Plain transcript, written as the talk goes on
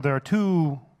There are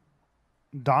two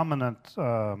dominant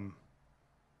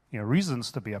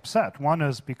reasons to be upset. One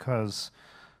is because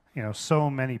so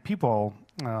many people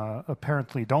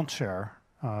apparently don't share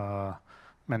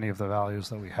many of the values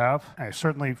that we have. I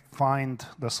certainly find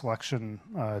this election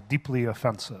deeply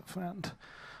offensive, and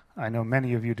I know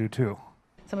many of you do too.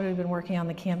 Somebody who'd been working on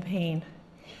the campaign,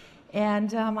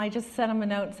 and I just sent him a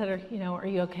note and said, are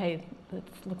you okay? It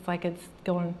looks like it's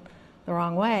going the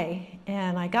wrong way.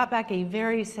 And I got back a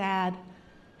very sad,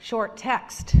 short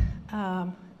text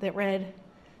that read,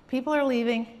 "People are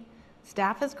leaving,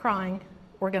 staff is crying,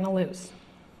 we're going to lose."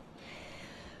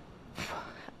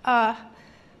 That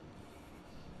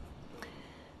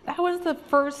was the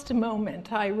first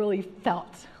moment I really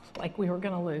felt like we were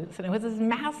going to lose. And it was this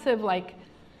massive,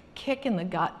 kick in the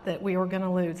gut that we were going to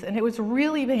lose. And it was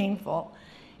really painful.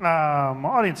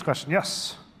 Audience question,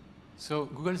 yes? So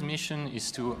Google's mission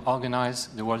is to organize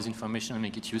the world's information and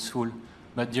make it useful.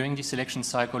 But during this election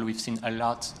cycle, we've seen a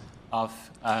lot of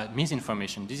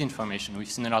misinformation, disinformation. We've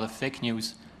seen a lot of fake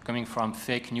news coming from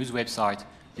fake news websites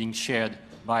being shared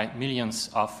by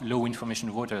millions of low information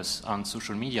voters on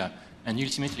social media. And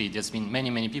ultimately, there's been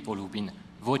many, many people who've been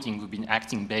voting, who've been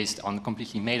acting based on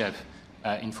completely made-up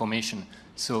information.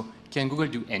 So can Google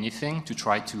do anything to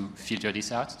try to filter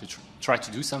this out, to try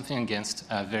to do something against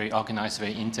very organized,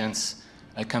 very intense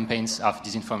campaigns of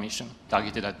disinformation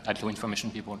targeted at low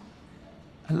information people?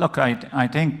 Look, I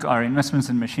think our investments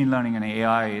in machine learning and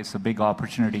AI is a big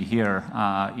opportunity here.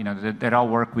 There are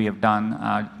work we have done.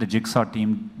 The Jigsaw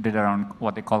team did around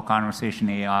what they call conversation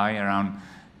AI, around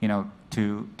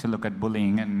to look at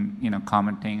bullying and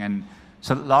commenting. And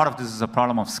so a lot of this is a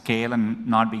problem of scale and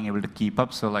not being able to keep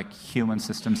up. So human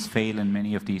systems fail in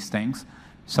many of these things.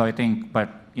 So I think,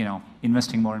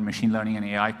 investing more in machine learning and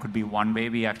AI could be one way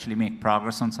we actually make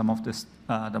progress on some of this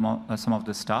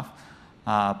stuff.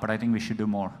 But I think we should do more.